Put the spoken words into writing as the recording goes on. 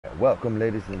Welcome,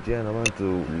 ladies and gentlemen,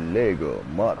 to Lego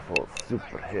Marvel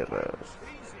Superheroes.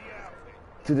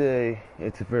 Today,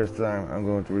 it's the first time I'm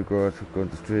going to record, going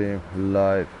to stream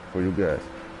live for you guys.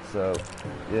 So,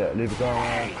 yeah, leave a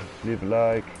comment, leave a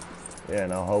like, yeah,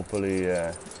 and I'll hopefully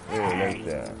like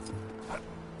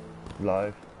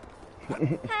live.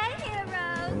 Hey,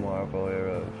 heroes! The Marvel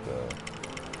heroes. So.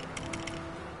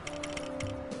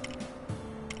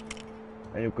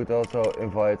 And you could also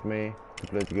invite me to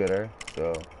play together,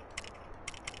 so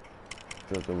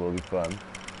it will be fun.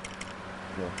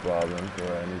 No problems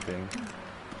or anything.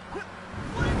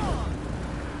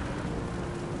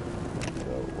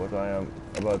 So what I am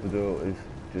about to do is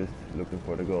just looking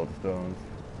for the gold stones.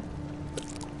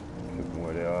 Looking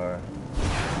where they are.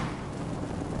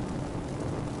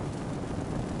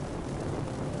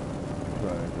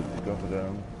 Trying to discover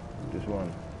them. This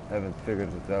one, haven't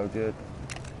figured it out yet.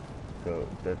 So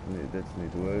that's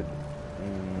neat wood.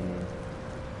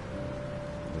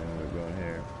 Then we're going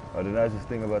here. Oh, the nicest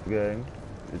thing about the game,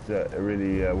 it's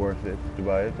really worth it to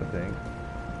buy it, I think,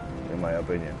 in my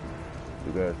opinion,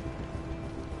 because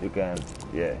you can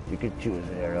choose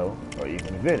a hero or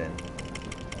even a villain.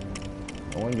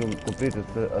 And when you complete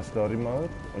a story mode,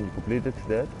 when you completed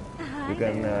that, you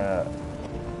can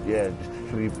just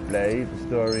free play the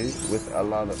story with a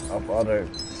lot of other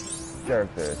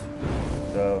characters.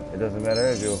 So it doesn't matter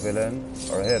if you're a villain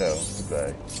or a hero to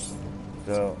play.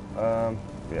 So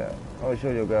yeah, I will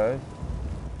show you guys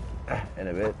in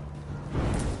a bit.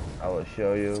 I will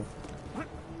show you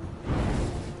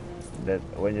that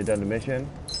when you're done the mission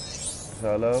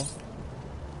solo.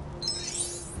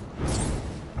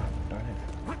 Darn it.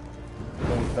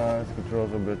 Sometimes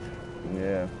controls are a bit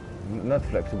not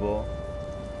flexible,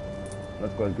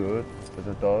 not quite good as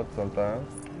I thought sometimes,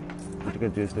 but you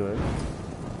get used to it.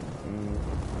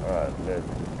 Alright, let's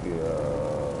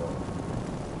go.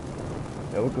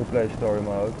 Yeah, we can play story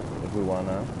mode if we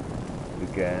wanna. We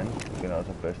can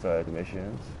also play side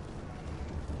missions.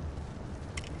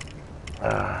 We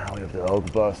have the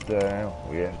Hulkbuster,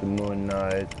 we have the Moon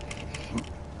Knight,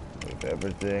 we have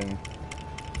everything.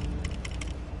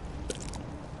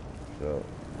 So,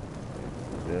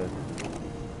 this.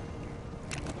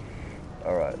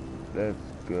 Alright, let's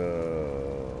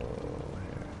go.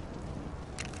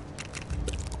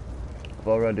 I've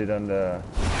already done the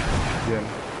gym,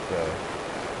 so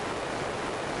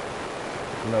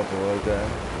it's no for work then,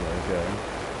 okay.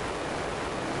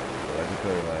 So I can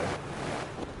show you my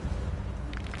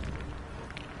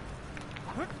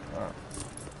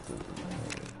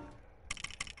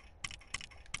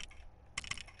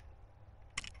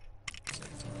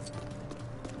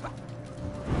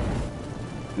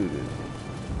do this.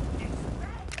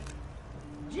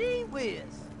 Gee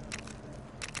whiz!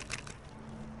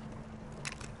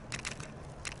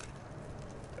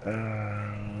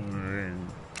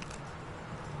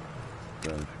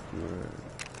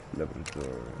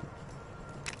 Laboratory.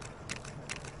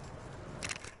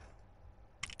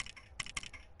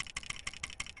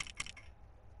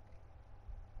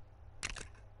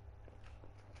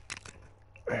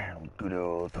 Good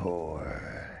old Thor.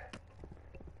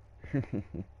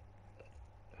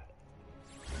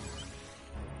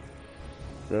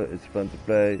 So it's fun to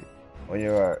play when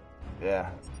you are,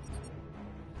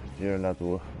 you're not.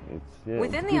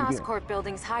 Within the Oscorp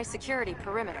building's high security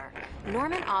perimeter,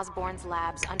 Norman Osborn's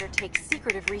labs undertake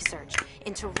secretive research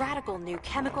into radical new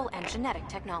chemical and genetic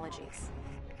technologies.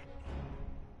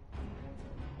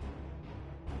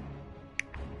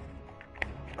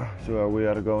 So we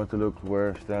are going to look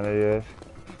where Stanley is.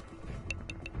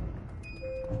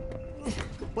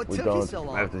 What We took don't you so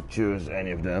long? have to choose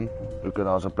any of them. We can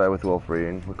also play with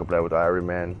Wolverine. We can play with Iron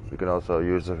Man. We can also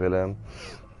use a villain,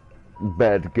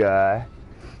 bad guy,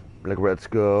 like Red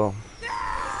Skull.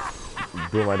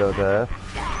 Doom I don't have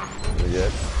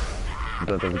yet.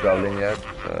 Don't have the Goblin yet.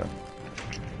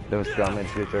 That was coming in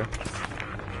the future.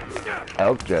 I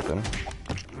hope to get him.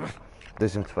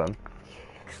 This is fun.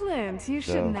 Clint, you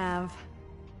shouldn't have.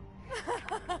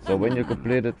 So when you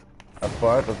completed a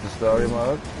part of the story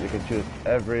mode, you can choose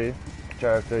every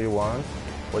character you want,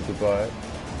 what you buy.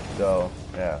 So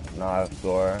yeah, now I have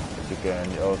Thor, but you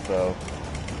can also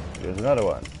use another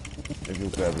one if you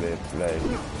probably play.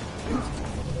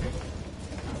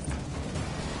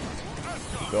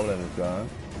 Goblin is gone.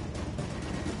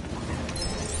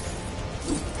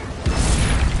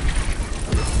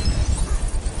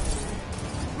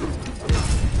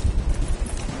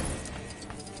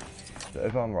 So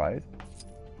if I'm right,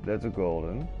 that's a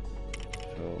golden.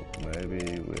 So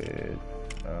maybe with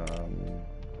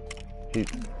heat.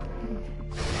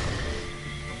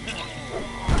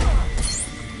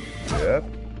 Yep.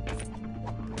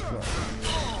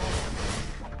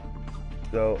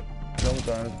 So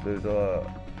sometimes there's a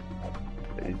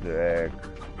Easter egg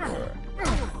or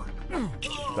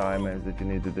assignments that you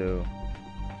need to do,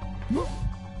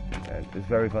 and it's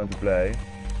very fun to play,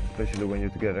 especially when you're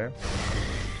together.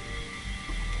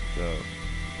 So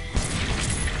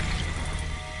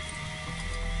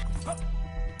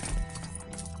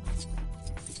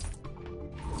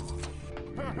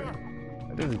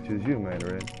I didn't choose you,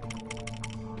 Mandarin.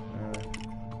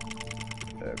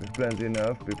 There's plenty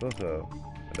enough people, so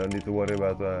I don't need to worry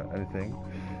about anything.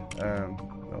 No.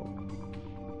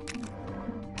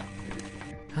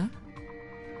 Huh?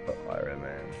 Oh, Iron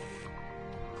Man.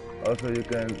 Also, you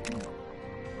can.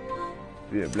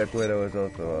 Yeah, Black Widow is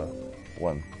also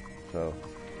one. So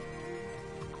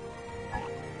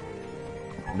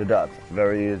the dots,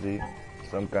 very easy.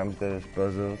 Sometimes there's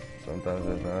puzzles, sometimes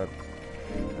there's not.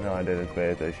 No, I didn't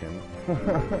pay attention.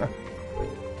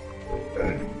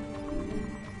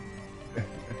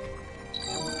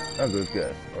 A good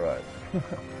guess, alright.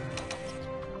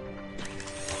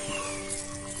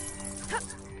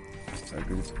 I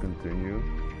could just continue.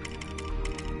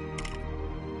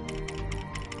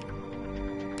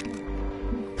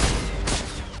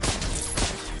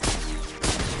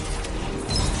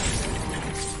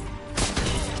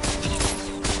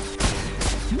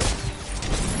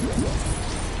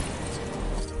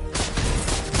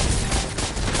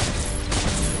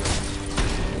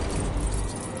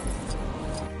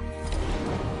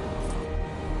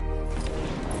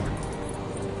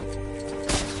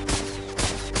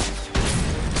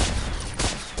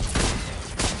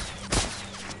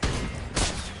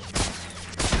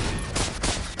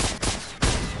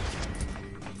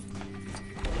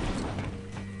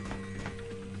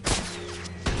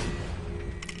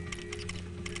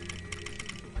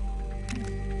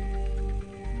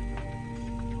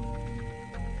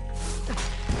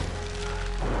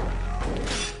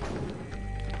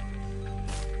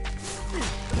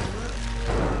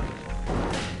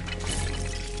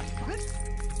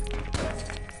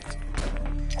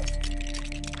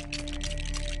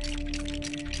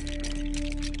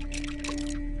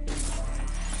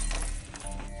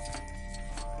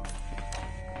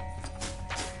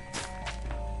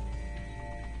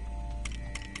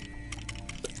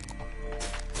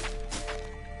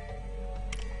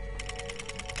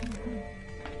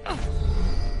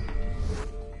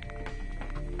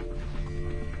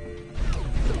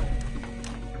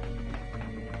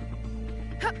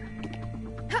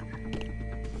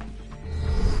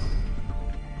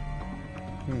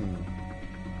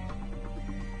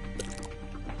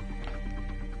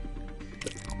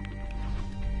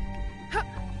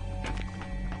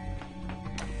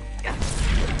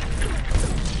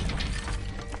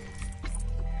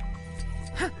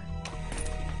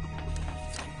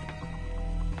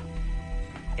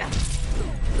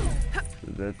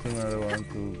 That's another one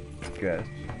to catch.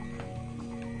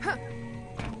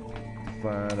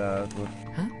 Find out what